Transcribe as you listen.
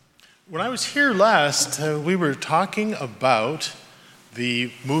When I was here last, we were talking about the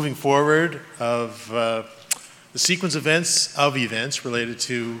moving forward of the sequence of events related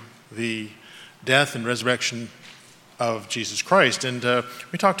to the death and resurrection of Jesus Christ. And I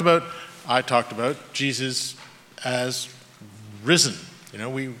talked about Jesus as risen.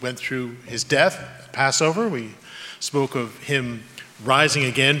 We went through his death, Passover. We spoke of him rising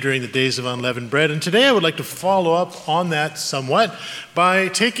again during the days of unleavened bread. And today I would like to follow up on that somewhat by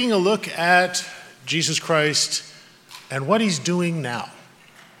taking a look at Jesus Christ and what he's doing now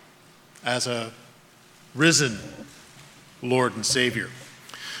as a risen Lord and Savior.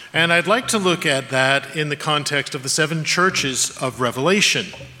 And I'd like to look at that in the context of the seven churches of Revelation.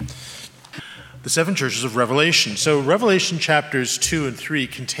 The seven churches of Revelation. So Revelation chapters 2 and 3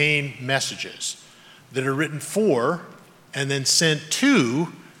 contain messages that are written for and then sent to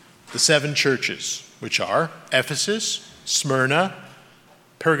the seven churches, which are Ephesus, Smyrna,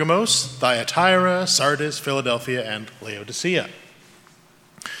 Pergamos, Thyatira, Sardis, Philadelphia, and Laodicea.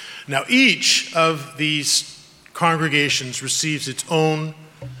 Now, each of these congregations receives its own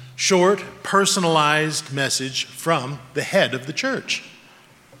short, personalized message from the head of the church,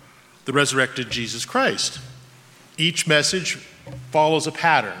 the resurrected Jesus Christ. Each message follows a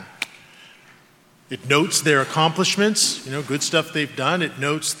pattern. It notes their accomplishments, good stuff they've done. It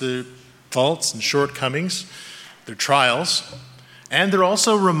notes the faults and shortcomings, their trials. And they're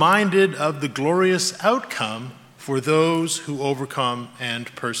also reminded of the glorious outcome for those who overcome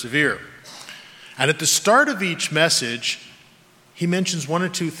and persevere. And at the start of each message, he mentions one or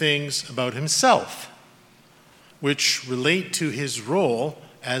two things about himself, which relate to his role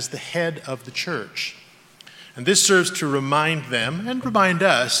as the head of the church. And this serves to remind them and remind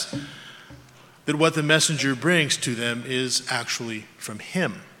us that what the messenger brings to them is actually from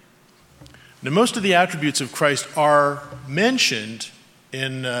him. Now, most of the attributes of Christ are mentioned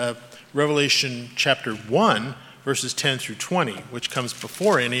in Revelation chapter 1, verses 10 through 20, which comes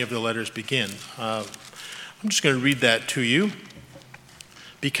before any of the letters begin. I'm just going to read that to you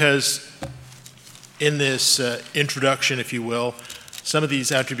because in this introduction, if you will, some of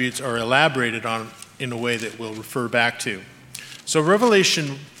these attributes are elaborated on in a way that we'll refer back to. So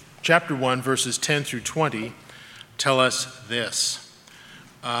Revelation chapter 1, verses 10 through 20 tell us this.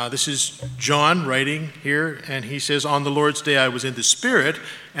 This is John writing here, and he says, "On the Lord's day I was in the Spirit,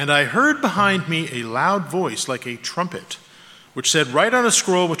 and I heard behind me a loud voice like a trumpet, which said, 'Write on a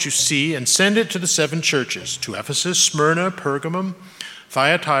scroll what you see, and send it to the seven churches, to Ephesus, Smyrna, Pergamum,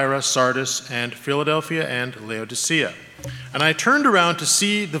 Thyatira, Sardis, and Philadelphia, and Laodicea.' And I turned around to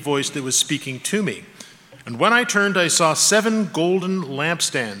see the voice that was speaking to me. And when I turned, I saw 7 golden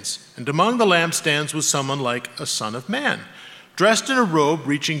lampstands, and among the lampstands was someone like a son of man, dressed in a robe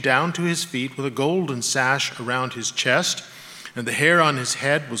reaching down to his feet with a golden sash around his chest, and the hair on his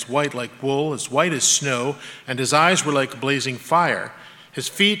head was white like wool, as white as snow, and his eyes were like blazing fire, his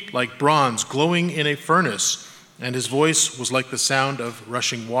feet like bronze glowing in a furnace, and his voice was like the sound of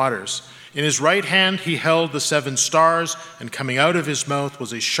rushing waters. In his right hand he held the 7 stars, and coming out of his mouth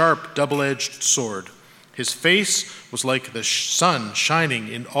was a sharp double-edged sword. His face was like the sun shining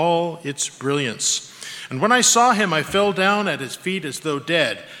in all its brilliance. And when I saw him, I fell down at his feet as though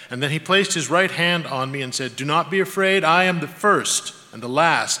dead. And then he placed his right hand on me and said, 'Do not be afraid. I am the first and the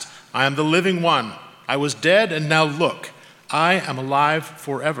last. I am the living one. I was dead, and now look, I am alive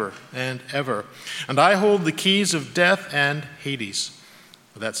forever and ever. And I hold the keys of death and Hades.'"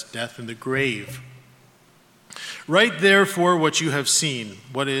 That's death in the grave. "Write therefore what you have seen,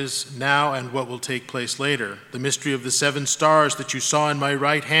 what is now and what will take place later. The mystery of the 7 stars that you saw in my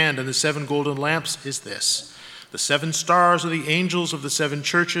right hand and the 7 golden lamps is this. The 7 stars are the angels of the 7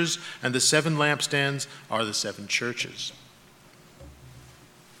 churches, and the 7 lampstands are the 7 churches."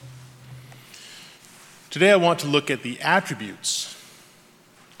 Today I want to look at the attributes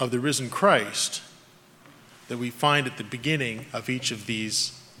of the risen Christ that we find at the beginning of each of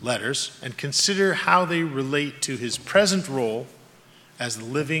these letters and consider how they relate to his present role as the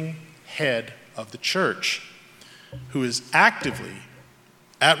living head of the church, who is actively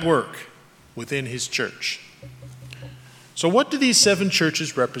at work within his church. So what do these 7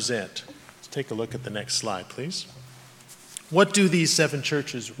 churches represent? Let's take a look at the next slide, please. What do these 7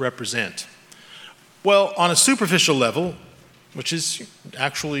 churches represent? Well, on a superficial level, which is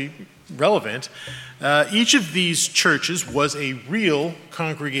actually relevant, each of these churches was a real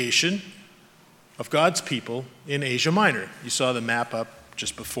congregation of God's people in Asia Minor. You saw the map up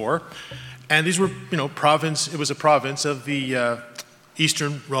just before. And these were, it was a province of the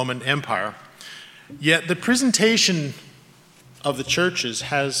Eastern Roman Empire. Yet the presentation of the churches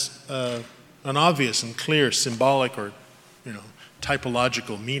has an obvious and clear symbolic or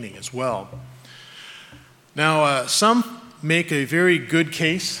typological meaning as well. Now, some make a very good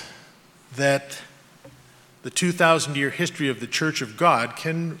case that the 2,000-year history of the Church of God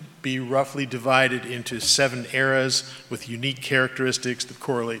can be roughly divided into 7 eras with unique characteristics that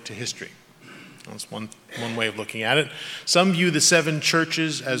correlate to history. That's one way of looking at it. Some view the 7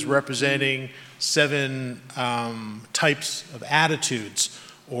 churches as representing 7 types of attitudes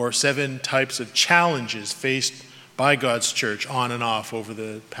or 7 types of challenges faced by God's church on and off over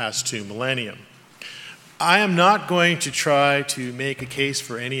the past 2 millennia. I am not going to try to make a case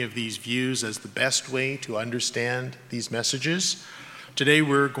for any of these views as the best way to understand these messages. Today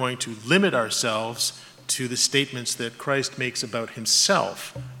we're going to limit ourselves to the statements that Christ makes about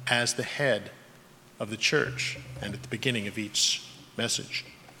himself as the head of the church and at the beginning of each message.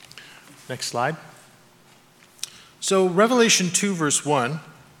 Next slide. So Revelation 2 verse 1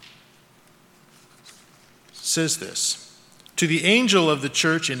 says this: "To the angel of the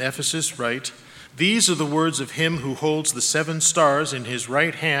church in Ephesus write, these are the words of him who holds the 7 stars in his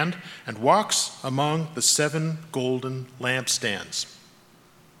right hand and walks among the 7 golden lampstands."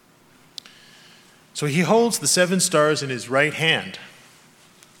 So he holds the 7 stars in his right hand.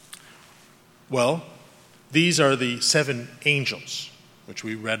 Well, these are the 7 angels, which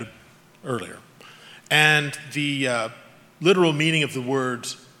we read earlier. And the literal meaning of the word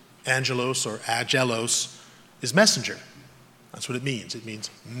angelos or agelos is messenger. That's what it means. It means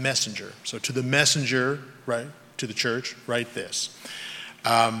messenger. So to the messenger, right, to the church, write this.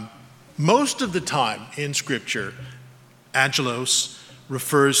 Most of the time in Scripture, angelos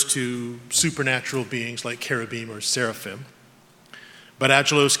refers to supernatural beings like cherubim or seraphim. But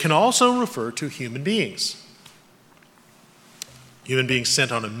angelos can also refer to human beings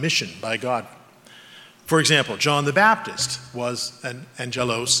sent on a mission by God. For example, John the Baptist was an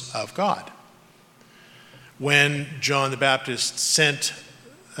angelos of God. When John the Baptist sent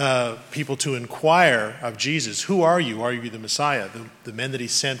people to inquire of Jesus, "Who are you? Are you the Messiah?" The men that he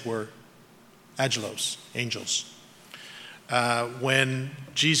sent were angelos, angels. When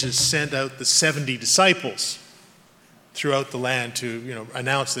Jesus sent out the 70 disciples throughout the land to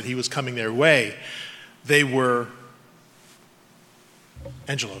announce that he was coming their way, they were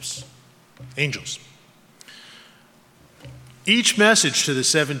angelos, angels. Each message to the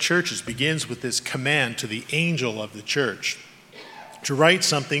 7 churches begins with this command to the angel of the church to write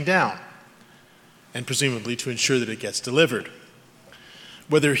something down, and presumably to ensure that it gets delivered.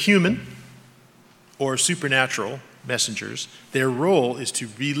 Whether human or supernatural messengers, their role is to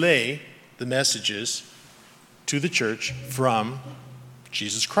relay the messages to the church from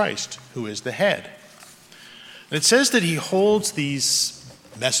Jesus Christ, who is the head. And it says that he holds these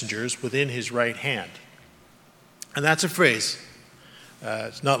messengers within his right hand. And that's a phrase.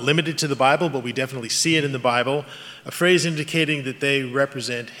 It's not limited to the Bible, but we definitely see it in the Bible. A phrase indicating that they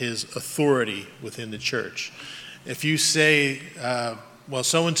represent his authority within the church. If you say, well,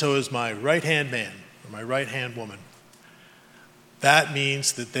 so-and-so is my right-hand man or my right-hand woman, that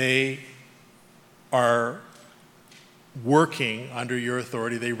means that they are working under your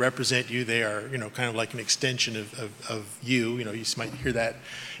authority. They represent you. They are, kind of like an extension of you. You might hear that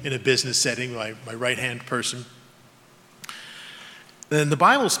in a business setting, my right-hand person. Then the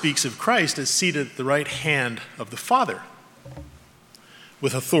Bible speaks of Christ as seated at the right hand of the Father,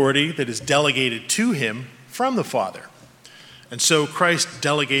 with authority that is delegated to him from the Father. And so Christ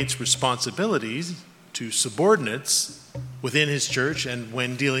delegates responsibilities to subordinates within his church and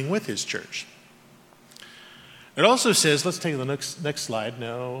when dealing with his church. It also says, let's take the next slide.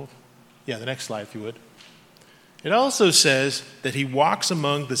 The next slide, if you would. It also says that he walks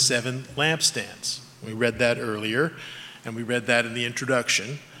among the 7 lampstands. We read that earlier. And we read that in the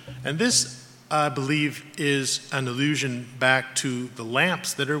introduction. And this, I believe, is an allusion back to the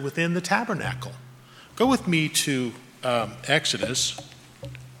lamps that are within the tabernacle. Go with me to Exodus.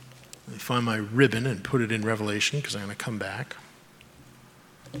 Let me find my ribbon and put it in Revelation because I'm going to come back.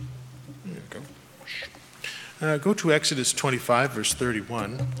 There you go. Go to Exodus 25, verse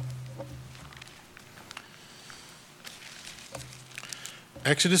 31.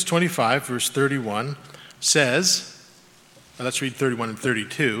 Exodus 25, verse 31 says, let's read 31 and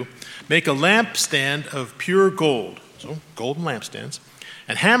 32. "Make a lampstand of pure gold," so golden lampstands,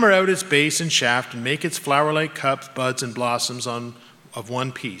 "and hammer out its base and shaft, and make its flower-like cups, buds, and blossoms of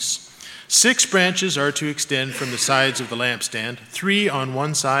one piece. 6 branches are to extend from the sides of the lampstand, 3 on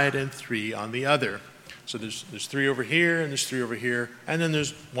one side and 3 on the other." So there's 3 over here, and there's 3 over here, and then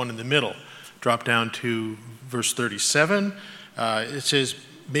there's 1 in the middle. Drop down to verse 37. It says,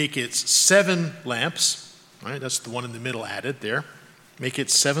 "Make its 7 lamps." Right, that's the one in the middle added there. Make it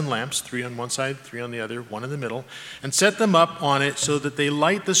 7 lamps, 3 on one side, 3 on the other, 1 in the middle, and set them up on it so that they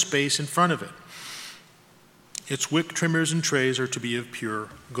light the space in front of it. Its wick trimmers and trays are to be of pure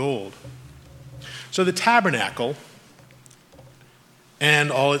gold. So the tabernacle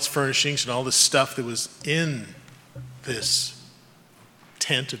and all its furnishings and all the stuff that was in this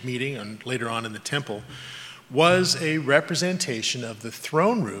tent of meeting and later on in the temple was a representation of the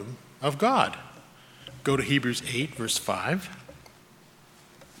throne room of God. Go to Hebrews 8, verse 5.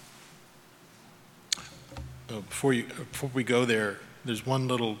 Before we go there, there's one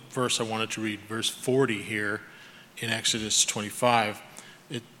little verse I wanted to read, verse 40 here in Exodus 25.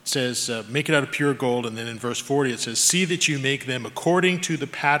 It says, make it out of pure gold, and then in verse 40 it says, see that you make them according to the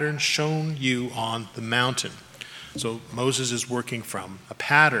pattern shown you on the mountain. So Moses is working from a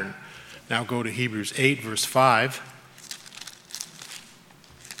pattern. Now go to Hebrews 8, verse 5.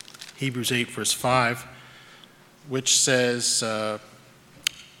 Hebrews 8, verse 5, which says,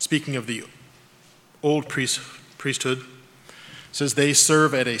 speaking of the old priesthood, says they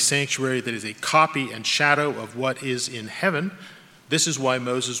serve at a sanctuary that is a copy and shadow of what is in heaven. This is why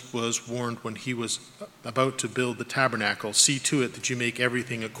Moses was warned when he was about to build the tabernacle, see to it that you make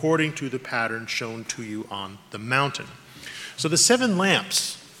everything according to the pattern shown to you on the mountain. So the 7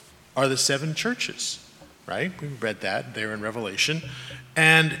 lamps are the 7 churches, right? We read that there in Revelation.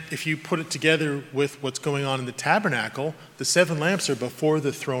 And if you put it together with what's going on in the tabernacle, the 7 lamps are before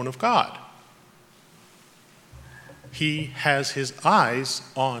the throne of God. He has his eyes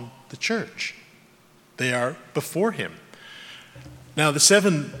on the church. They are before him. Now, the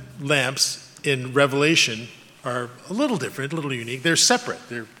 7 lamps in Revelation are a little different, a little unique. They're separate.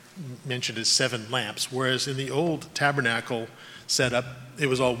 They're mentioned as 7 lamps, whereas in the old tabernacle setup, it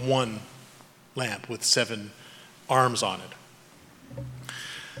was all one lamp with 7 arms on it.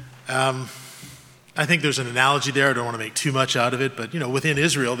 I think there's an analogy there. I don't want to make too much out of it, but within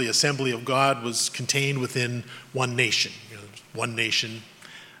Israel, the assembly of God was contained within one nation. One nation,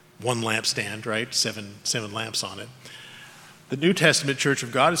 one lampstand, right? 7 lamps on it. The New Testament Church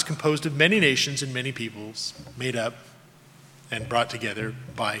of God is composed of many nations and many peoples, made up and brought together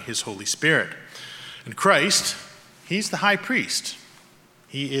by his Holy Spirit. And Christ, he's the high priest.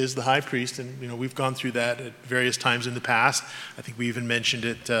 He is the high priest, and we've gone through that at various times in the past. I think we even mentioned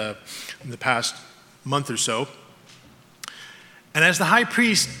it in the past month or so. And as the high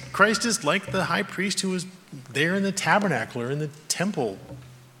priest, Christ is like the high priest who was there in the tabernacle or in the temple,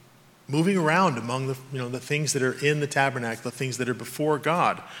 moving around among the things that are in the tabernacle, the things that are before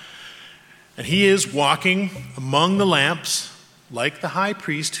God. And he is walking among the lamps like the high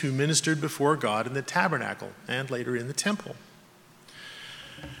priest who ministered before God in the tabernacle and later in the temple.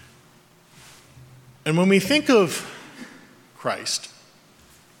 And when we think of Christ,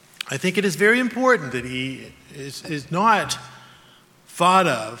 I think it is very important that he is not thought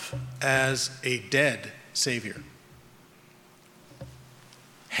of as a dead Savior,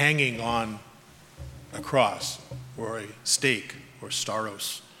 hanging on a cross or a stake or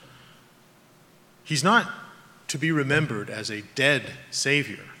stauros. He's not to be remembered as a dead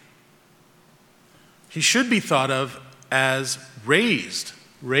Savior. He should be thought of as raised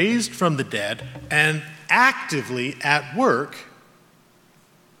from the dead and actively at work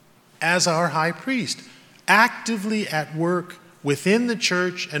as our high priest, actively at work within the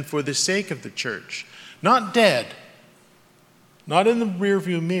church and for the sake of the church. Not dead, not in the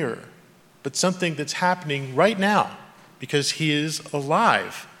rearview mirror, but something that's happening right now because he is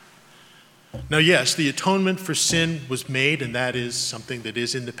alive. Now, yes, the atonement for sin was made, and that is something that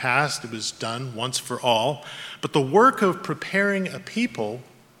is in the past. It was done once for all. But the work of preparing a people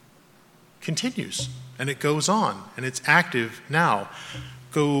continues, and it goes on, and it's active now.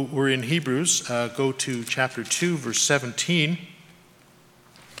 We're in Hebrews. Go to chapter 2, verse 17.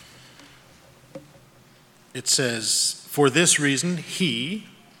 It says, for this reason, he,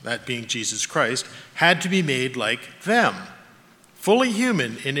 that being Jesus Christ, had to be made like them, fully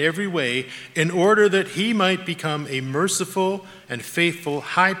human in every way, in order that he might become a merciful and faithful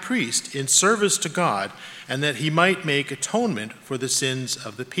high priest in service to God, and that he might make atonement for the sins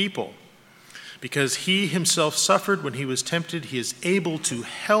of the people. Because he himself suffered when he was tempted, he is able to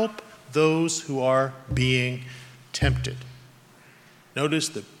help those who are being tempted. Notice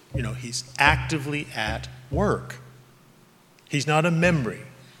that, he's actively at work. He's not a memory.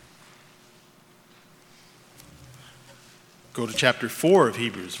 Go to chapter 4 of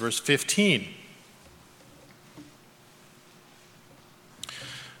Hebrews, verse 15.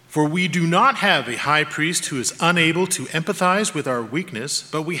 For we do not have a high priest who is unable to empathize with our weakness,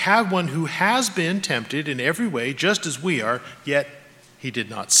 but we have one who has been tempted in every way, just as we are, yet he did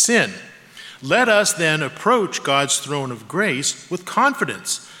not sin. Let us then approach God's throne of grace with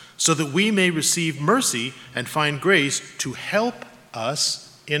confidence, so that we may receive mercy and find grace to help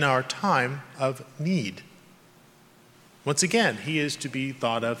us in our time of need. Once again, he is to be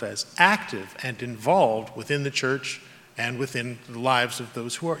thought of as active and involved within the church and within the lives of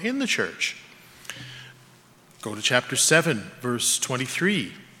those who are in the church. Go to chapter 7, verse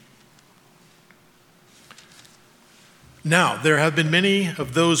 23. Now, there have been many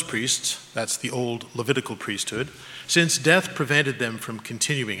of those priests, that's the old Levitical priesthood, since death prevented them from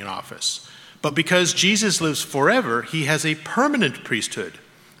continuing in office. But because Jesus lives forever, he has a permanent priesthood,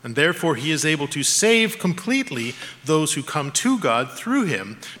 and therefore he is able to save completely those who come to God through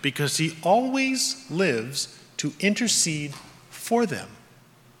him, because he always lives to intercede for them.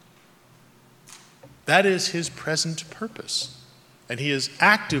 That is his present purpose, and he is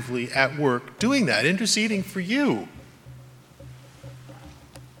actively at work doing that, interceding for you.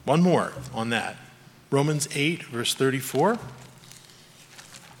 One more on that. Romans 8, verse 34.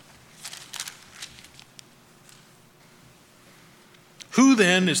 Who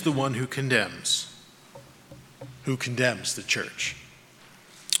then is the one who condemns? Who condemns the church?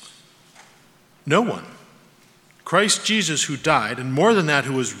 No one. Christ Jesus, who died, and more than that,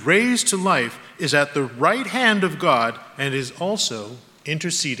 who was raised to life, is at the right hand of God and is also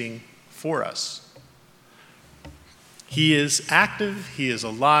interceding for us. He is active, he is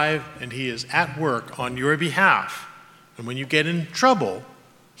alive, and he is at work on your behalf. And when you get in trouble,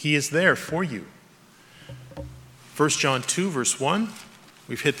 he is there for you. 1 John 2, verse 1.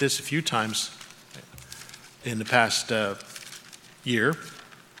 We've hit this a few times in the past year.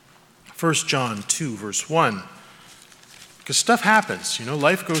 1 John 2, verse 1. Because stuff happens,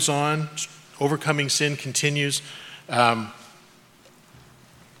 life goes on, overcoming sin continues. And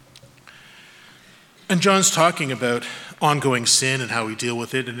John's talking about ongoing sin and how we deal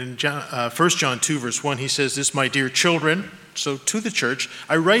with it. And in 1 John 2, verse 1, he says this, "My dear children," so to the church,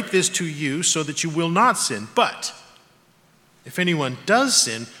 "I write this to you so that you will not sin. But if anyone does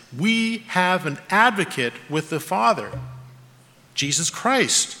sin, we have an advocate with the Father, Jesus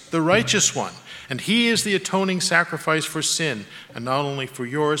Christ, the righteous one. And he is the atoning sacrifice for sin, and not only for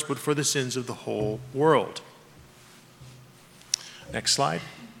yours, but for the sins of the whole world." Next slide.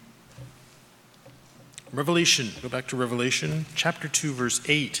 Revelation, go back to Revelation chapter 2, verse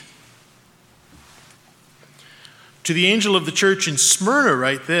 8. To the angel of the church in Smyrna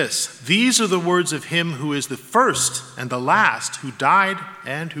write this, "These are the words of him who is the first and the last, who died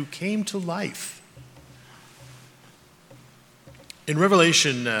and who came to life." In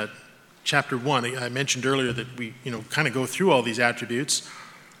Revelation chapter 1, I mentioned earlier that we kind of go through all these attributes.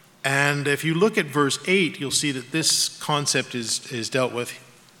 And if you look at verse 8, you'll see that this concept is dealt with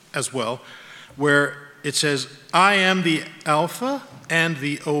as well, where it says, "I am the Alpha and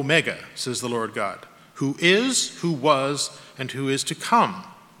the Omega, says the Lord God, who is, who was, and who is to come,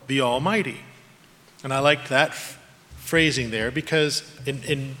 the Almighty." And I liked that phrasing there because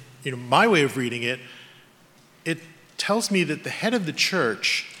in my way of reading it, it tells me that the head of the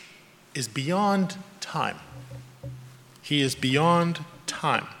church is beyond time. He is beyond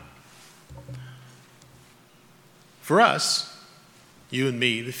time. For us, you and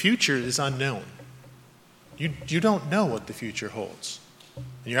me, the future is unknown. You don't know what the future holds. And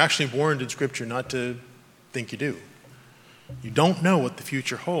you're actually warned in Scripture not to think you do. You don't know what the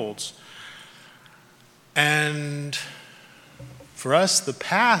future holds. And for us, the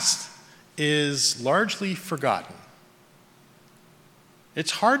past is largely forgotten.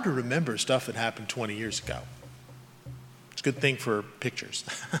 It's hard to remember stuff that happened 20 years ago. It's a good thing for pictures.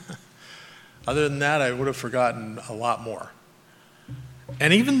 Other than that, I would have forgotten a lot more.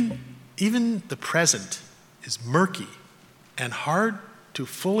 And even the present is murky and hard to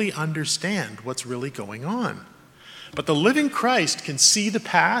fully understand what's really going on. But the living Christ can see the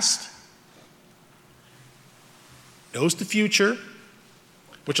past, knows the future,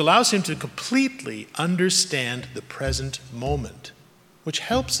 which allows him to completely understand the present moment, which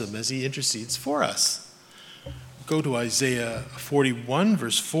helps him as he intercedes for us. Go to Isaiah 41,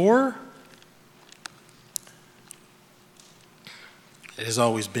 verse 4. It has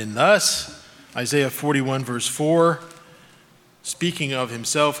always been thus. Isaiah 41, verse 4, speaking of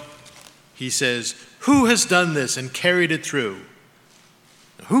himself, he says, "Who has done this and carried it through?"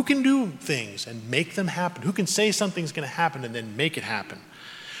 Who can do things and make them happen? Who can say something's going to happen and then make it happen?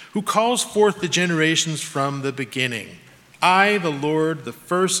 Who calls forth the generations from the beginning? I, the Lord, the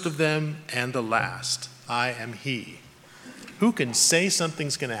first of them and the last. I am he. Who can say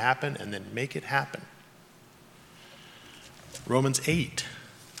something's going to happen and then make it happen? Romans 8,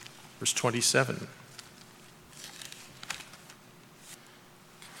 verse 27.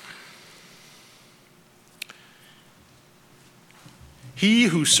 He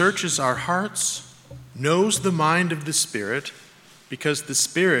who searches our hearts knows the mind of the Spirit, because the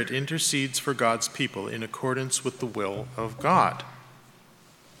Spirit intercedes for God's people in accordance with the will of God.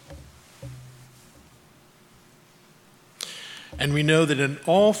 And we know that in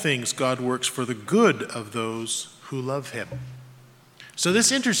all things God works for the good of those who love him. So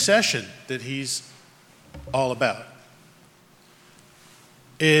this intercession that he's all about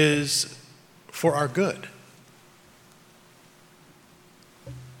is for our good.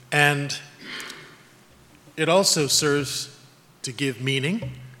 And it also serves to give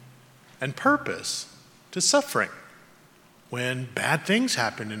meaning and purpose to suffering when bad things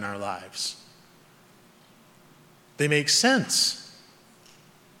happen in our lives. They make sense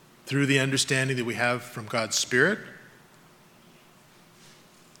through the understanding that we have from God's Spirit.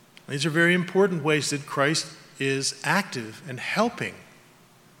 These are very important ways that Christ is active and helping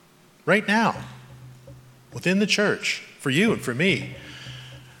right now within the church, for you and for me.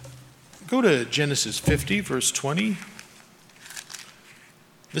 Go to Genesis 50, verse 20.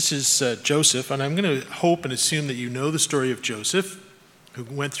 This is Joseph, and I'm going to hope and assume that you know the story of Joseph, who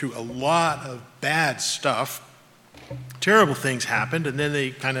went through a lot of bad stuff. Terrible things happened, and then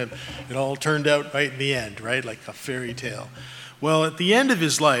it all turned out right in the end, right? Like a fairy tale. Well, at the end of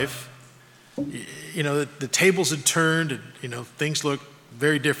his life, the tables had turned, and, things looked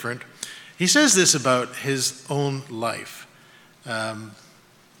very different. He says this about his own life.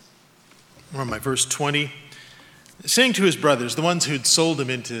 Verse 20. Saying to his brothers, the ones who'd sold him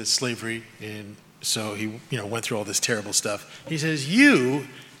into slavery, and so he, went through all this terrible stuff. He says, "You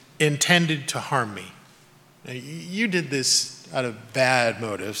intended to harm me. Now, you did this out of bad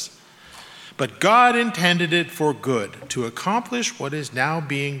motives, but God intended it for good, to accomplish what is now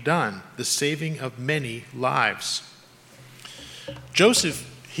being done, the saving of many lives." Joseph,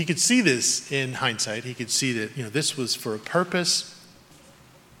 he could see this in hindsight. He could see that, this was for a purpose.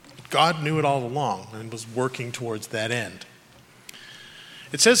 God knew it all along and was working towards that end.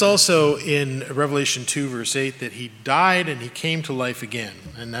 It says also in Revelation 2, verse 8, that he died and he came to life again.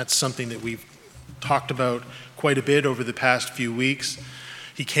 And that's something that we've talked about quite a bit over the past few weeks.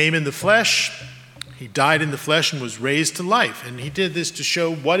 He came in the flesh, he died in the flesh and was raised to life. And he did this to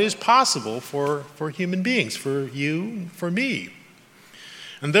show what is possible for human beings, for you, for me.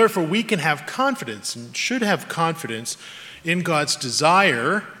 And therefore we can have confidence and should have confidence in God's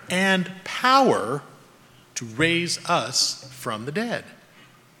desire and power to raise us from the dead.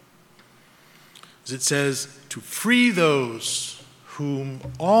 As it says, to free those whom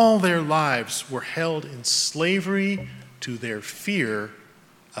all their lives were held in slavery to their fear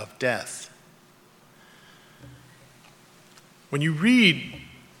of death. When you read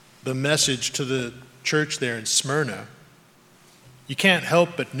the message to the church there in Smyrna, you can't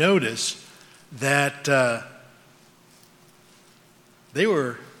help but notice that they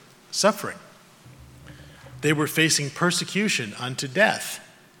were suffering. They were facing persecution unto death.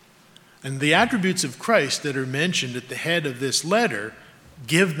 And the attributes of Christ that are mentioned at the head of this letter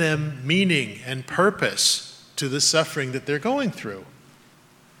give them meaning and purpose to the suffering that they're going through,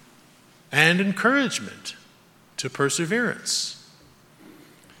 and encouragement to perseverance.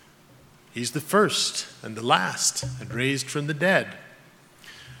 He's the first and the last and raised from the dead.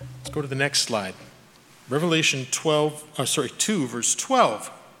 Let's go to the next slide. Revelation 2, verse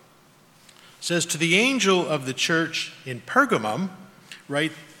 12 says, "To the angel of the church in Pergamum,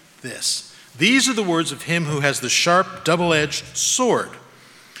 write this. These are the words of him who has the sharp, double-edged sword."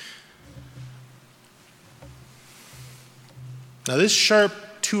 Now, this sharp,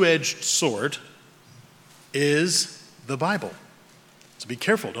 two-edged sword is the Bible. So be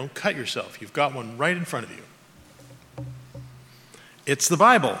careful, don't cut yourself. You've got one right in front of you. It's the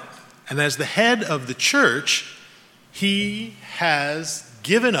Bible. And as the head of the church, he has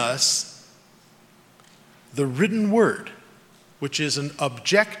given us the written word, which is an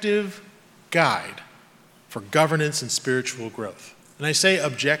objective guide for governance and spiritual growth. And I say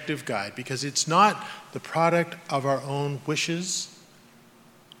objective guide because it's not the product of our own wishes,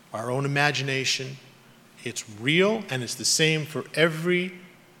 our own imagination. It's real, and it's the same for every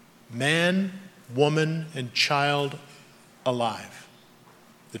man, woman, and child alive.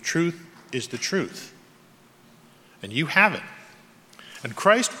 The truth is the truth. And you have it. And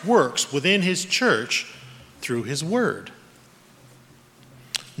Christ works within his church through his word.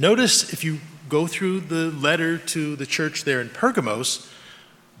 Notice if you go through the letter to the church there in Pergamos,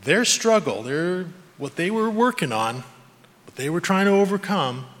 their struggle, what they were working on, what they were trying to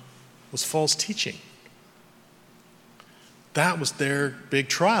overcome, was false teaching. That was their big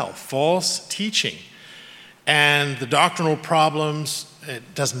trial, false teaching. And the doctrinal problems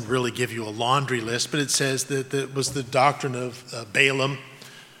it doesn't really give you a laundry list, but it says that it was the doctrine of Balaam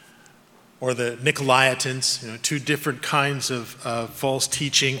or the Nicolaitans, two different kinds of false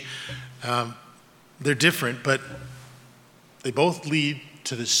teaching. They're different, but they both lead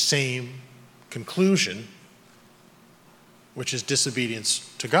to the same conclusion, which is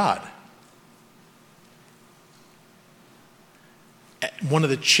disobedience to God. One of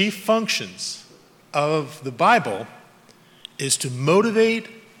the chief functions of the Bible is to motivate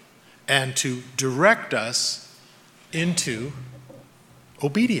and to direct us into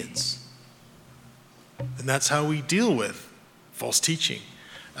obedience. And that's how we deal with false teaching.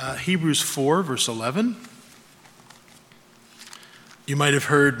 Hebrews 4, verse 11. You might have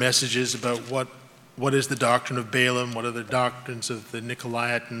heard messages about what is the doctrine of Balaam, what are the doctrines of the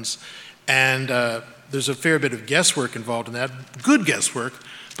Nicolaitans, and there's a fair bit of guesswork involved in that, good guesswork,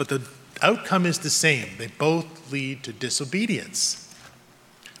 but the outcome is the same. They both lead to disobedience.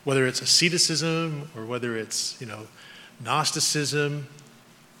 Whether it's asceticism or whether it's, Gnosticism,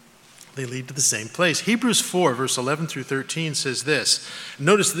 they lead to the same place. Hebrews 4, verse 11 through 13 says this.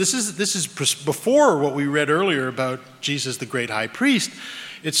 Notice this is before what we read earlier about Jesus, the great high priest.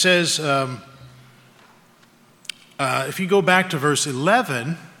 It says, if you go back to verse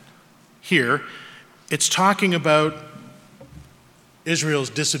 11 here, it's talking about Israel's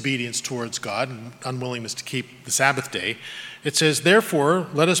disobedience towards God and unwillingness to keep the Sabbath day. It says, therefore,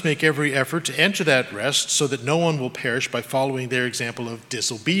 let us make every effort to enter that rest so that no one will perish by following their example of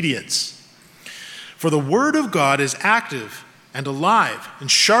disobedience. For the word of God is active and alive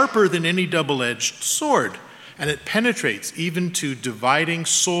and sharper than any double-edged sword, and it penetrates even to dividing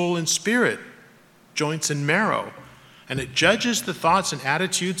soul and spirit, joints and marrow, and it judges the thoughts and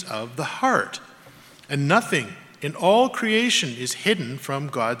attitudes of the heart. And nothing in all creation is hidden from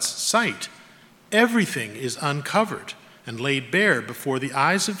God's sight. Everything is uncovered and laid bare before the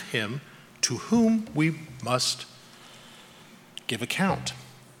eyes of him to whom we must give account.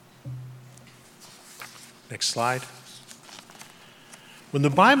 Next slide. When the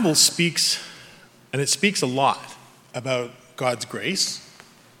Bible speaks, and it speaks a lot about God's grace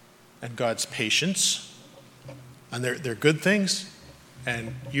and God's patience, and they're good things,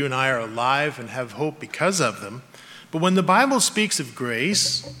 and you and I are alive and have hope because of them. But when the Bible speaks of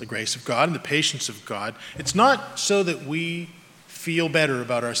grace, the grace of God and the patience of God, it's not so that we feel better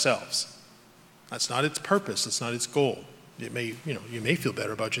about ourselves. That's not its purpose. That's not its goal. It may, you may feel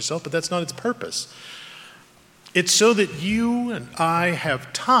better about yourself, but that's not its purpose. It's so that you and I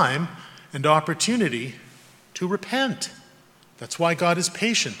have time and opportunity to repent. That's why God is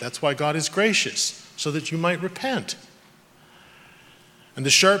patient. That's why God is gracious, so that you might repent. And the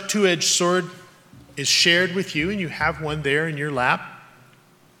sharp two-edged sword is shared with you, and you have one there in your lap,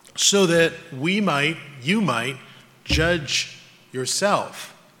 so that you might judge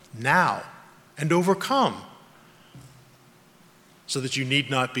yourself now and overcome, so that you need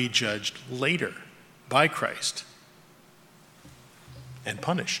not be judged later by Christ and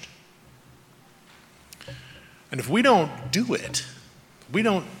punished. And if we don't do it, we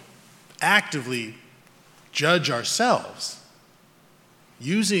don't actively judge ourselves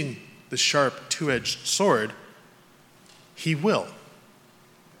using the sharp two-edged sword, he will.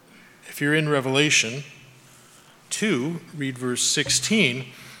 If you're in Revelation 2, read verse 16,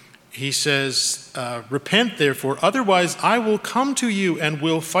 he says, repent therefore, otherwise I will come to you and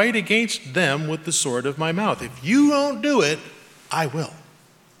will fight against them with the sword of my mouth. If you don't do it, I will.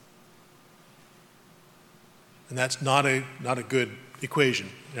 And that's not a good equation.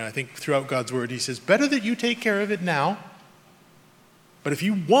 I think throughout God's word he says, better that you take care of it now, but if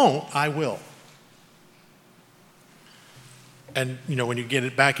you won't, I will. And, when you get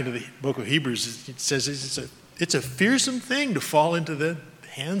it back into the book of Hebrews, it says it's a fearsome thing to fall into the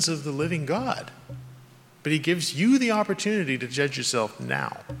hands of the living God. But he gives you the opportunity to judge yourself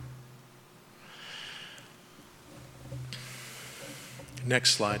now.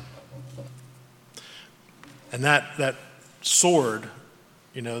 Next slide. And that sword,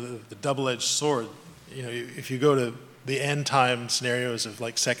 the double-edged sword, if you go to the end time scenarios of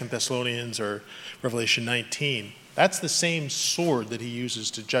like 2 Thessalonians or Revelation 19, that's the same sword that he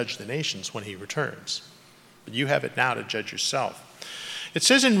uses to judge the nations when he returns. But you have it now to judge yourself. It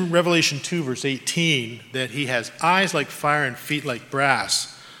says in Revelation 2, verse 18, that he has eyes like fire and feet like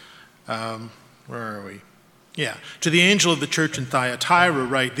brass. Where are we? Yeah. To the angel of the church in Thyatira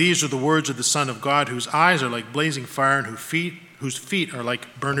write, these are the words of the Son of God, whose eyes are like blazing fire and whose feet are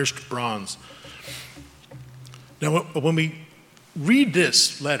like burnished bronze. Now, when we read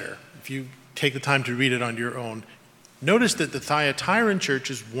this letter, if you take the time to read it on your own, notice that the Thyatiran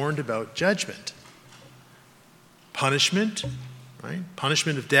church is warned about judgment, punishment, right?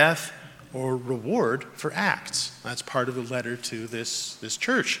 Punishment of death or reward for acts. That's part of the letter to this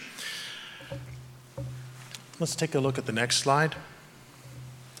church. Let's take a look at the next slide.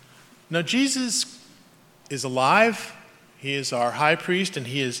 Now, Jesus is alive. He is our high priest, and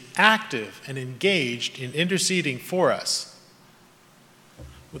he is active and engaged in interceding for us.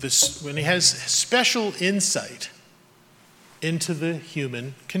 When he has special insight into the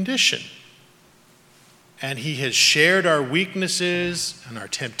human condition. And he has shared our weaknesses and our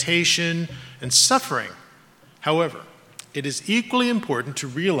temptation and suffering. However, it is equally important to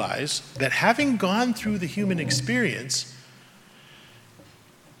realize that having gone through the human experience,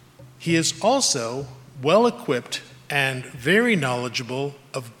 he is also well equipped and very knowledgeable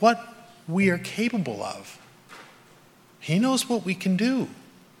of what we are capable of. He knows what we can do.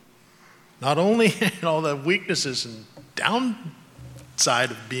 Not only in all the weaknesses and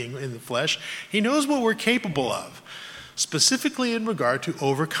downside of being in the flesh, he knows what we're capable of, specifically in regard to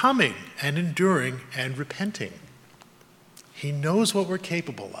overcoming and enduring and repenting. He knows what we're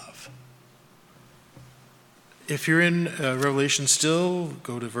capable of. If you're in Revelation still,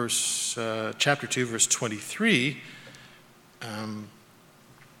 go to chapter 2, verse 23.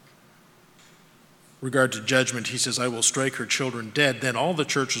 Regard to judgment, he says, I will strike her children dead. Then all the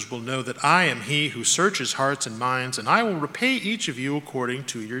churches will know that I am he who searches hearts and minds, and I will repay each of you according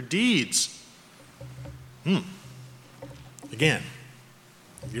to your deeds. Again,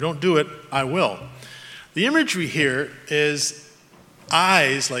 if you don't do it, I will. The imagery here is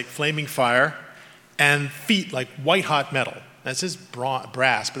eyes like flaming fire and feet like white-hot metal. That says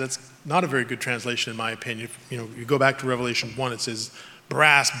brass, but that's not a very good translation in my opinion. You go back to Revelation 1, it says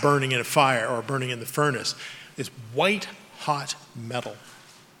brass burning in a fire or burning in the furnace. It's white-hot metal.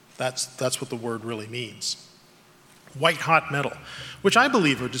 That's what the word really means. White-hot metal, which I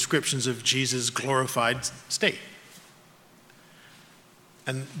believe are descriptions of Jesus' glorified state.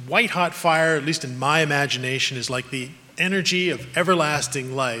 And white-hot fire, at least in my imagination, is like the energy of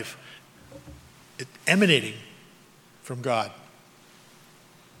everlasting life emanating from God.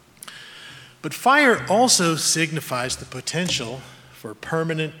 But fire also signifies the potential for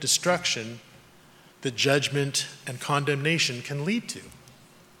permanent destruction that judgment and condemnation can lead to.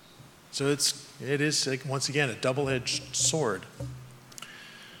 So it is once again a double-edged sword.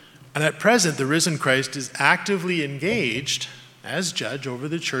 And at present, the risen Christ is actively engaged as judge over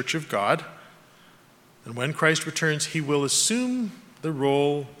the church of God. And when Christ returns, he will assume the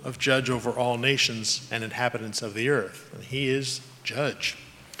role of judge over all nations and inhabitants of the earth. And he is judge.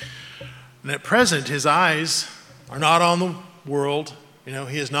 And at present, his eyes are not on the world. He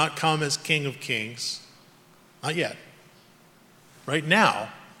has not come as King of Kings. Not yet. Right now,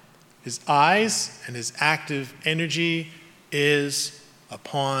 his eyes and his active energy is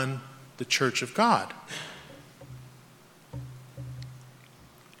upon the church of God.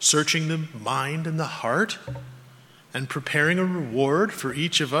 Searching the mind and the heart and preparing a reward for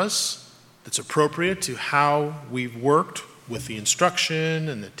each of us that's appropriate to how we've worked with the instruction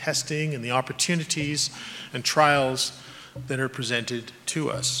and the testing and the opportunities and trials that are presented to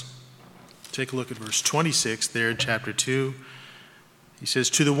us. Take a look at verse 26 there in chapter 2. He says,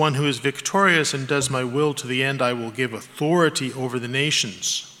 to the one who is victorious and does my will to the end, I will give authority over the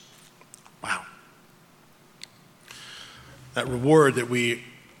nations. Wow. That reward that we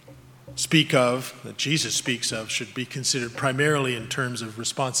speak of, that Jesus speaks of, should be considered primarily in terms of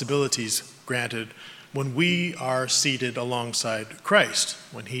responsibilities granted when we are seated alongside Christ,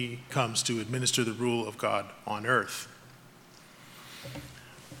 when he comes to administer the rule of God on earth.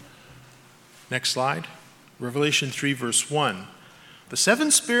 Next slide. Revelation 3, verse 1. The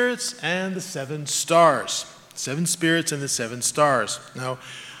seven spirits and the seven stars. 7 spirits and the 7 stars. Now,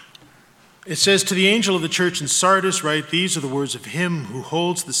 it says, to the angel of the church in Sardis, write, these are the words of him who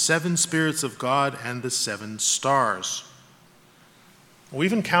holds the 7 spirits of God and the 7 stars.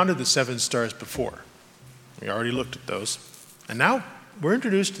 We've encountered the 7 stars before. We already looked at those. And now we're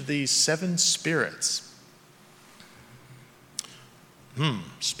introduced to these 7 spirits.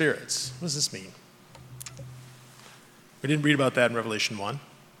 Spirits. What does this mean? We didn't read about that in Revelation 1.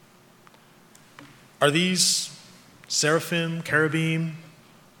 Are these seraphim, cherubim?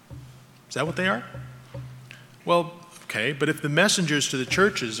 Is that what they are? Well, okay, but if the messengers to the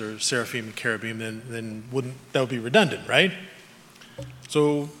churches are seraphim and cherubim, then that would be redundant, right?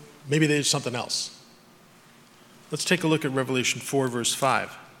 So maybe there's something else. Let's take a look at Revelation 4, verse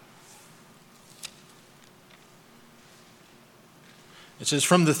 5. It says,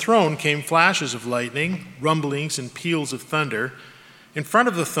 from the throne came flashes of lightning, rumblings, and peals of thunder. In front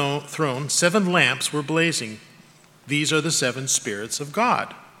of the throne, 7 lamps were blazing. These are the 7 spirits of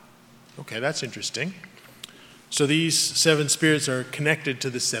God. Okay, that's interesting. So these 7 spirits are connected to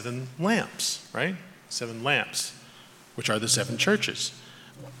the 7 lamps, right? 7 lamps, which are the 7 churches.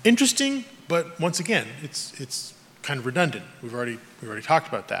 Interesting, but once again, it's kind of redundant. We've already talked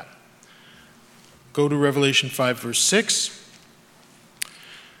about that. Go to Revelation 5, verse 6. It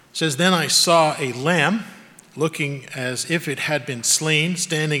says, "Then I saw a lamb, looking as if it had been slain,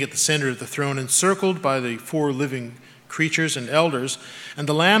 standing at the center of the throne, encircled by the 4 living creatures and elders. And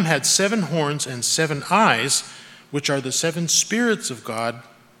the lamb had 7 horns and 7 eyes, which are the 7 spirits of God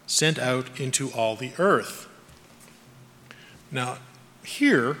sent out into all the earth." Now,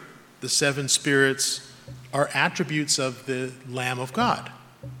 here, the 7 spirits are attributes of the Lamb of God.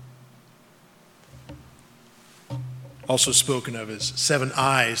 Also spoken of as 7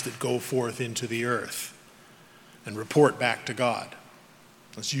 eyes that go forth into the earth and report back to God.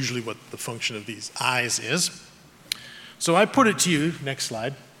 That's usually what the function of these eyes is. So I put it to you, next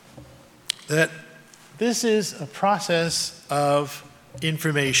slide, that this is a process of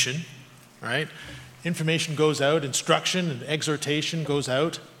information, right? Information goes out, instruction and exhortation goes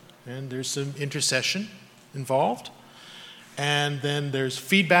out, and there's some intercession involved. And then there's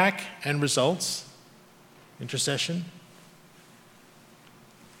feedback and results, intercession,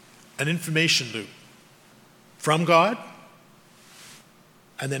 an information loop from God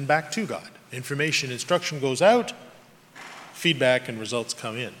and then back to God. Information, instruction goes out, feedback and results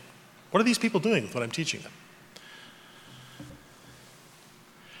come in. What are these people doing with what I'm teaching them?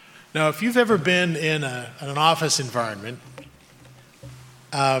 Now, if you've ever been in an office environment,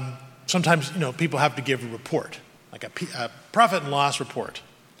 sometimes people have to give a report, like a profit and loss report.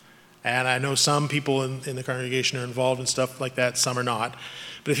 And I know some people in the congregation are involved in stuff like that, some are not.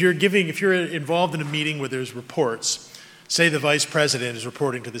 But if you're involved in a meeting where there's reports, say the vice president is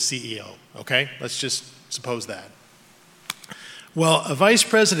reporting to the CEO, okay? Let's just suppose that. Well, a vice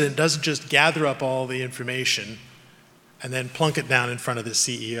president doesn't just gather up all the information and then plunk it down in front of the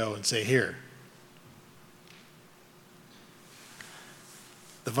CEO and say, "Here."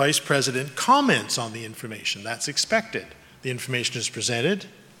 The vice president comments on the information. That's expected. The information is presented.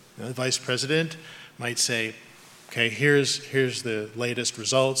 The vice president might say, "Okay, here's the latest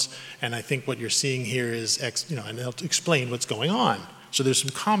results, and I think what you're seeing here is X," and they'll explain what's going on. So there's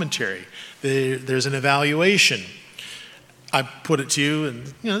some commentary. There's an evaluation. I put it to you,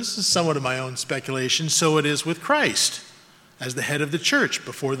 and this is somewhat of my own speculation, so it is with Christ as the head of the church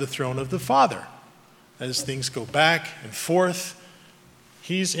before the throne of the Father. As things go back and forth,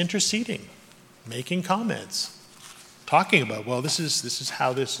 he's interceding, making comments, talking about, well, this is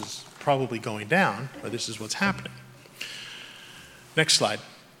how this is probably going down, or this is what's happening. Next slide.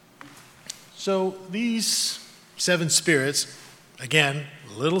 So these 7 spirits, again,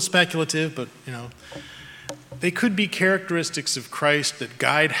 a little speculative, but they could be characteristics of Christ that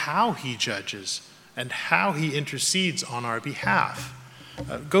guide how he judges and how he intercedes on our behalf.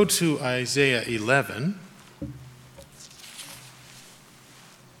 Go to Isaiah 11,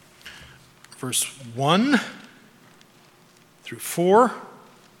 verse 1 through 4.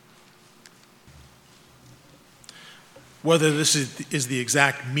 Whether this is the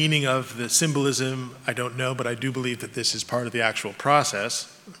exact meaning of the symbolism, I don't know, but I do believe that this is part of the actual process.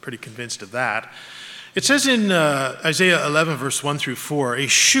 I'm pretty convinced of that. It says in Isaiah 11, verse 1 through 4, "A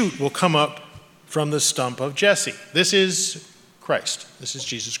shoot will come up from the stump of Jesse." This is Christ. This is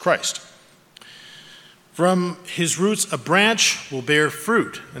Jesus Christ. "From his roots a branch will bear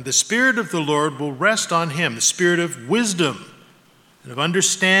fruit, and the Spirit of the Lord will rest on him, the Spirit of wisdom and of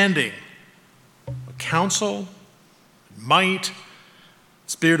understanding, of counsel, might,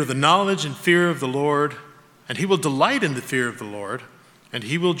 Spirit of the knowledge and fear of the Lord, and he will delight in the fear of the Lord. And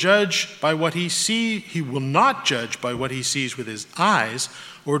he will judge by what he sees. He will not judge by what he sees with his eyes,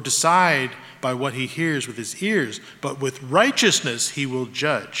 or decide by what he hears with his ears, but with righteousness he will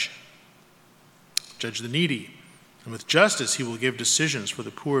judge the needy, and with justice he will give decisions for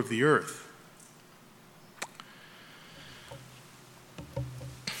the poor of the earth."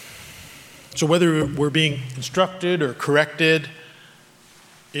 So whether we're being instructed or corrected,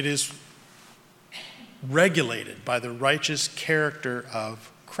 it is regulated by the righteous character of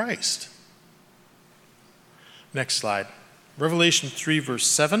Christ. Next slide. Revelation 3, verse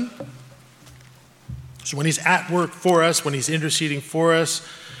 7. So when he's at work for us, when he's interceding for us,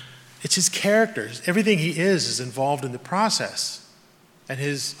 it's his character. Everything he is involved in the process. And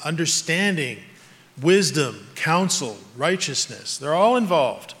his understanding, wisdom, counsel, righteousness, they're all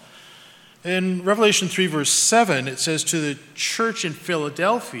involved. In Revelation 3, verse 7, it says, "To the church in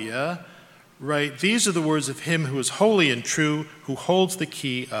Philadelphia, write, these are the words of him who is holy and true, who holds the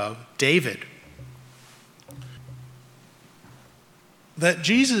key of David." That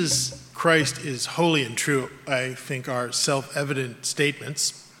Jesus Christ is holy and true, I think, are self-evident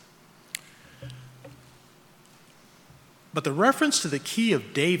statements. But the reference to the key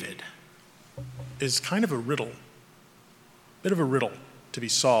of David is kind of a riddle, a bit of a riddle to be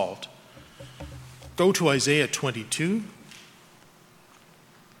solved. Go to Isaiah 22.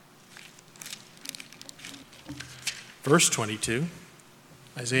 Verse 22.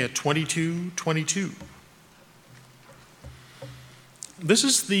 Isaiah 22:22. This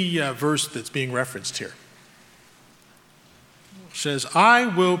is the verse that's being referenced here. It says, I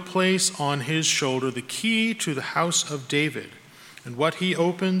will place on his shoulder the key to the house of David, and what he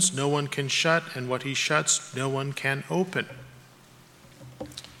opens no one can shut, and what he shuts no one can open.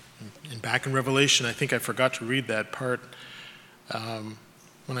 And back in Revelation, I think I forgot to read that part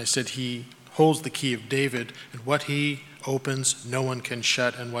when I said he holds the key of David, and what he opens no one can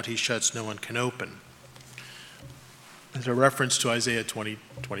shut, and what he shuts no one can open. There's a reference to Isaiah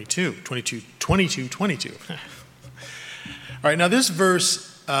 22. All right, now this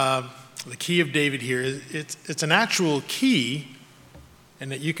verse, the key of David here, it's an actual key,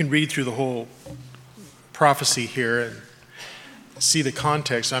 and that you can read through the whole prophecy here and see the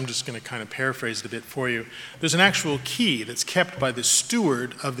context. I'm just going to kind of paraphrase it a bit for you. There's an actual key that's kept by the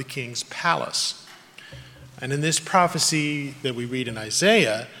steward of the king's palace. And in this prophecy that we read in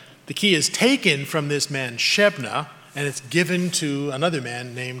Isaiah, the key is taken from this man Shebna, and it's given to another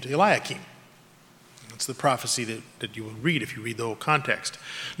man named Eliakim. That's the prophecy that you will read if you read the whole context.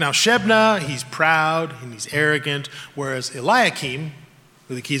 Now, Shebna, he's proud and he's arrogant, whereas Eliakim,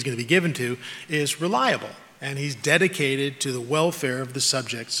 who the key is going to be given to, is reliable, and he's dedicated to the welfare of the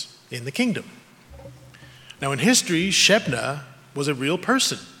subjects in the kingdom. Now, in history, Shebna was a real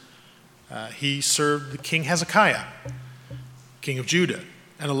person. He served the king Hezekiah, king of Judah.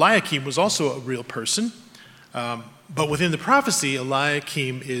 And Eliakim was also a real person. But within the prophecy,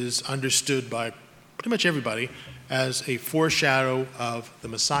 Eliakim is understood by pretty much everybody as a foreshadow of the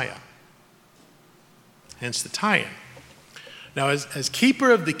Messiah. Hence the tie-in. Now, as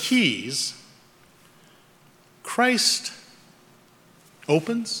keeper of the keys, Christ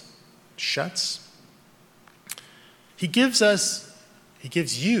opens, shuts. He gives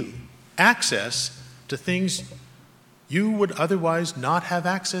you access to things you would otherwise not have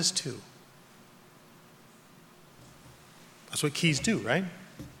access to. That's what keys do, right? You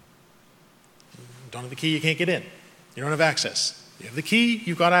don't have the key, you can't get in. You don't have access. You have the key,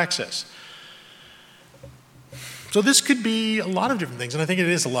 you've got access. So this could be a lot of different things, and I think it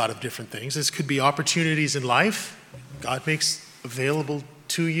is a lot of different things. This could be opportunities in life God makes available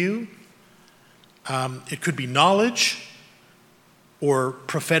to you. It could be knowledge or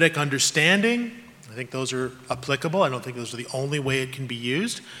prophetic understanding. I think those are applicable. I don't think those are the only way it can be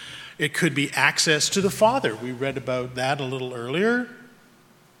used. It could be access to the Father. We read about that a little earlier.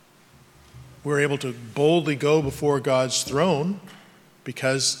 We're able to boldly go before God's throne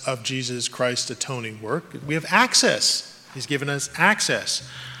because of Jesus Christ's atoning work. We have access. He's given us access.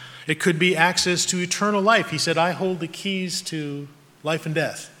 It could be access to eternal life. He said, I hold the keys to life and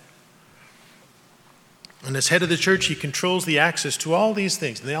death. And as head of the church, he controls the access to all these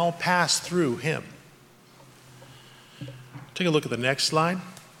things, and they all pass through him. Take a look at the next slide.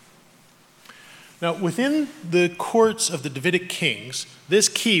 Now, within the courts of the Davidic kings, this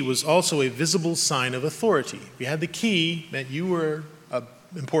key was also a visible sign of authority. If you had the key, meant you were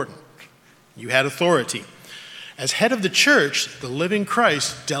important. You had authority. As head of the church, the living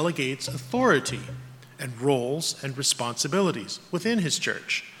Christ delegates authority and roles and responsibilities within his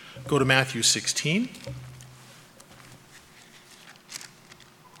church. Go to Matthew 16.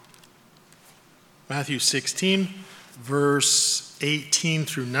 Matthew 16, verse 18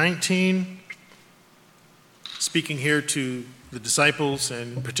 through 19. Speaking here to the disciples,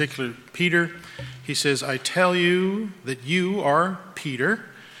 and in particular Peter, he says, I tell you that you are Peter,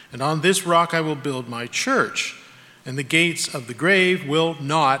 and on this rock I will build my church, and the gates of the grave will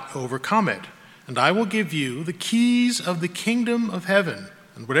not overcome it. And I will give you the keys of the kingdom of heaven,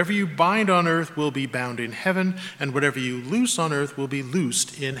 and whatever you bind on earth will be bound in heaven, and whatever you loose on earth will be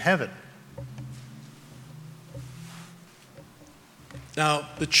loosed in heaven. Now,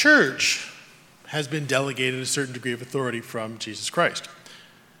 the church has been delegated a certain degree of authority from Jesus Christ.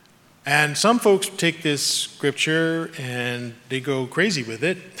 And some folks take this scripture and they go crazy with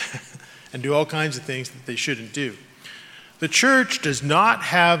it and do all kinds of things that they shouldn't do. The church does not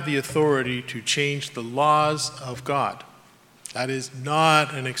have the authority to change the laws of God. That is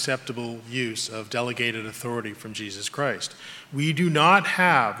not an acceptable use of delegated authority from Jesus Christ. We do not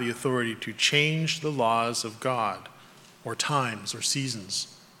have the authority to change the laws of God or times or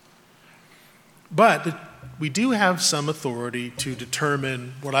seasons. But we do have some authority to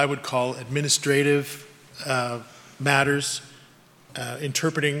determine what I would call administrative matters,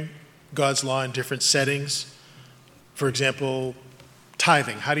 interpreting God's law in different settings. For example,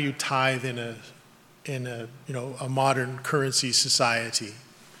 tithing. How do you tithe in a modern currency society?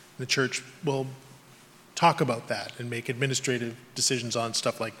 The church will talk about that and make administrative decisions on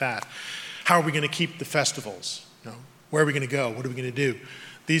stuff like that. How are we going to keep the festivals? Where are we going to go? What are we going to do?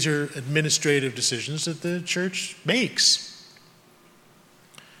 These are administrative decisions that the church makes.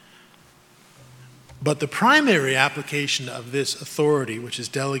 But the primary application of this authority, which is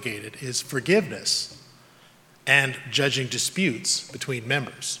delegated, is forgiveness and judging disputes between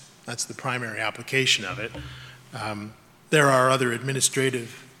members. That's the primary application of it. There are other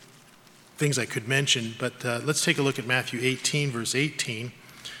administrative things I could mention, but let's take a look at Matthew 18, verse 18.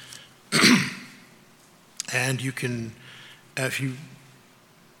 And you can, if you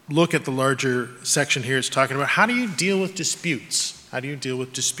look at the larger section here, it's talking about how do you deal with disputes? How do you deal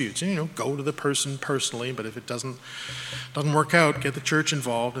with disputes? And, go to the person personally, but if it doesn't work out, get the church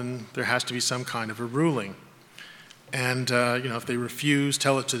involved, and there has to be some kind of a ruling. And, if they refuse,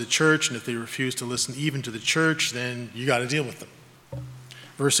 tell it to the church, and if they refuse to listen even to the church, then you got to deal with them.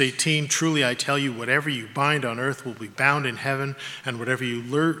 Verse 18, truly I tell you, whatever you bind on earth will be bound in heaven, and whatever you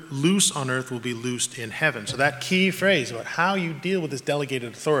loose on earth will be loosed in heaven. So that key phrase about how you deal with this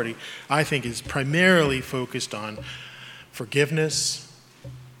delegated authority, I think, is primarily focused on forgiveness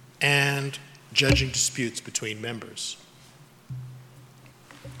and judging disputes between members.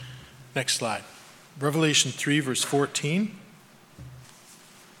 Next slide. Revelation 3, verse 14.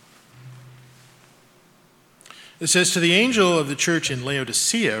 It says, to the angel of the church in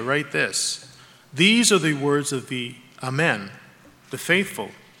Laodicea, write this: these are the words of the Amen, the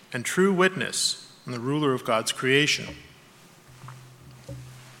faithful and true witness, and the ruler of God's creation.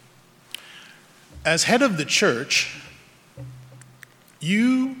 As head of the church,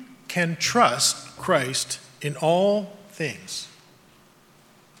 you can trust Christ in all things.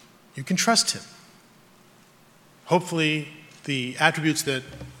 You can trust him. Hopefully, the attributes that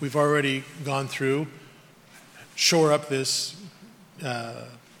we've already gone through shore up this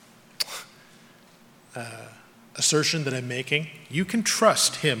assertion that I'm making. You can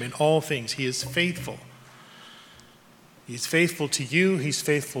trust him in all things. He is faithful. He's faithful to you. He's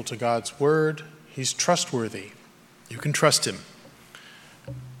faithful to God's word. He's trustworthy. You can trust him.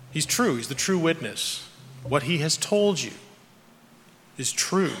 He's true. He's the true witness. What he has told you is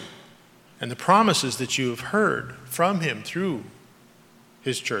true. And the promises that you have heard from him through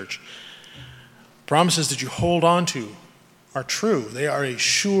his church, promises that you hold on to, are true. They are a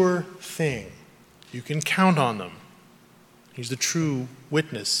sure thing. You can count on them. He's the true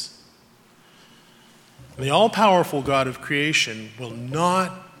witness. And the all-powerful God of creation will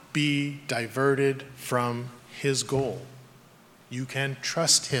not be diverted from his goal. You can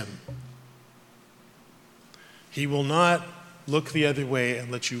trust him. He will not look the other way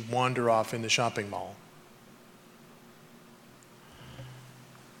and let you wander off in the shopping mall.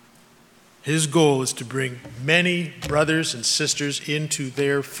 His goal is to bring many brothers and sisters into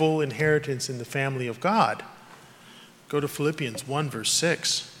their full inheritance in the family of God. Go to Philippians 1, verse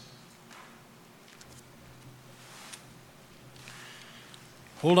 6.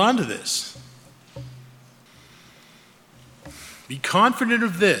 Hold on to this. Be confident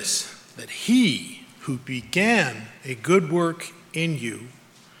of this, that he who began a good work in you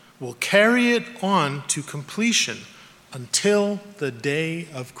will carry it on to completion until the day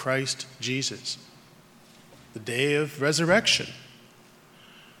of Christ Jesus, the day of resurrection.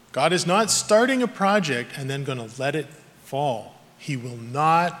 God is not starting a project and then going to let it fall. He will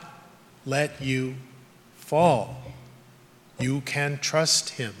not let you fall. You can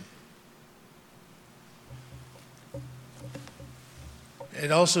trust him.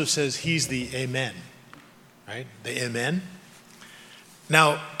 It also says he's the Amen, right? The Amen.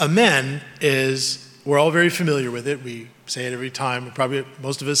 Now, Amen is, we're all very familiar with it. We say it every time. Probably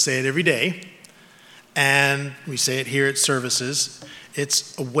most of us say it every day. And we say it here at services.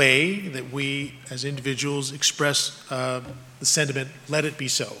 It's a way that we, as individuals, express the sentiment, let it be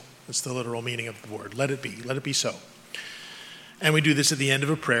so. That's the literal meaning of the word. Let it be so. And we do this at the end of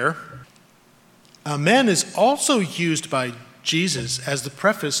a prayer. Amen is also used by Jesus as the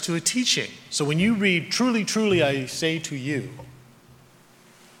preface to a teaching. So when you read, truly, truly, I say to you,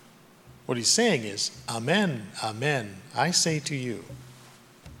 what he's saying is, amen, amen, I say to you.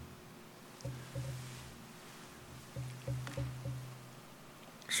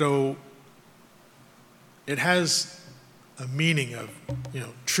 So it has a meaning of,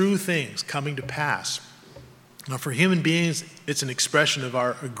 true things coming to pass. Now for human beings, it's an expression of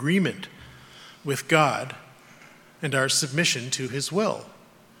our agreement with God and our submission to his will.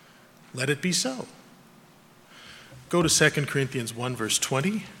 Let it be so. Go to 2 Corinthians 1, verse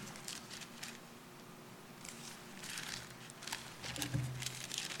 20.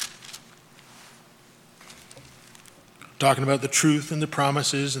 Talking about the truth and the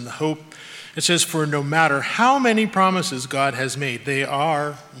promises and the hope. It says, for no matter how many promises God has made, they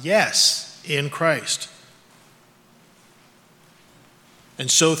are yes in Christ.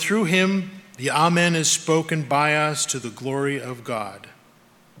 And so through him, the Amen is spoken by us to the glory of God.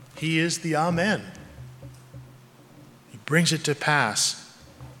 He is the Amen. He brings it to pass.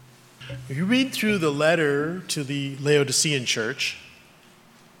 If you read through the letter to the Laodicean church,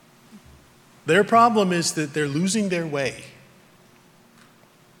 their problem is that they're losing their way.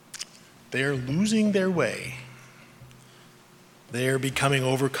 They're losing their way. They're becoming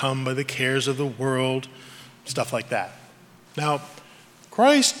overcome by the cares of the world, stuff like that. Now,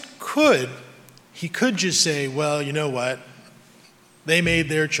 Christ could just say, well, you know what? They made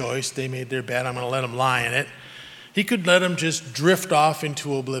their choice. They made their bet. I'm going to let them lie in it. He could let them just drift off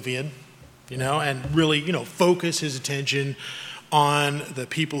into oblivion, and really, focus his attention on the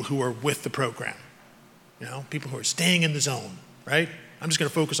people who are with the program, people who are staying in the zone, right? I'm just going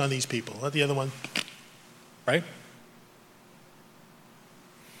to focus on these people. Let the other one, right?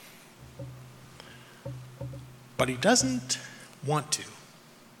 But he doesn't want to.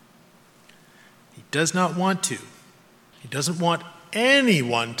 He does not want to. He doesn't want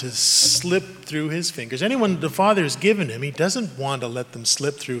anyone to slip through his fingers. Anyone the Father has given him, he doesn't want to let them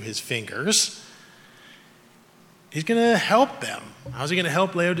slip through his fingers. He's going to help them. How's he going to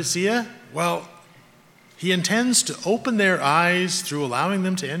help Laodicea? Well, he intends to open their eyes through allowing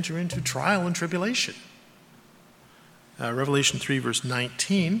them to enter into trial and tribulation. Revelation 3, verse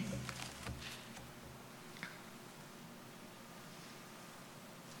 19.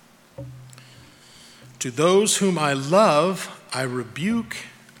 To those whom I love, I rebuke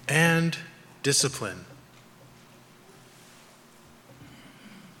and discipline.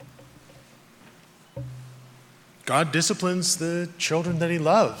 God disciplines the children that he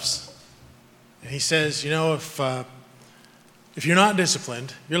loves. And he says, if you're not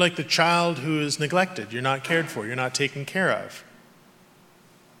disciplined, you're like the child who is neglected. You're not cared for. You're not taken care of.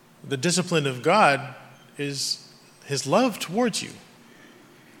 The discipline of God is his love towards you.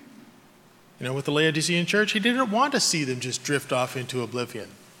 With the Laodicean church, he didn't want to see them just drift off into oblivion.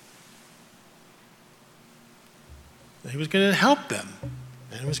 He was going to help them,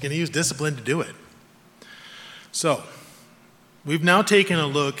 and he was going to use discipline to do it. So, we've now taken a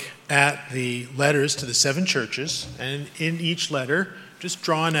look at the letters to the 7 churches, and in each letter, just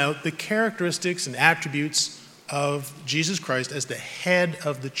drawn out the characteristics and attributes of Jesus Christ as the head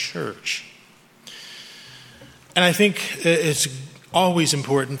of the church. And I think it's always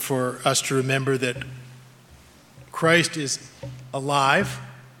important for us to remember that Christ is alive,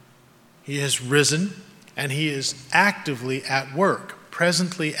 he has risen, and he is actively at work,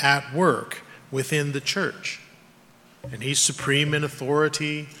 presently at work within the church. And he's supreme in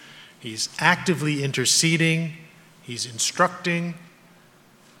authority, he's actively interceding, he's instructing,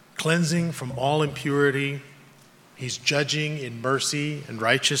 cleansing from all impurity, he's judging in mercy and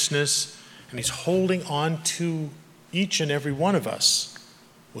righteousness, and he's holding on to each and every one of us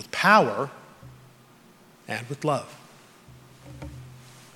with power and with love.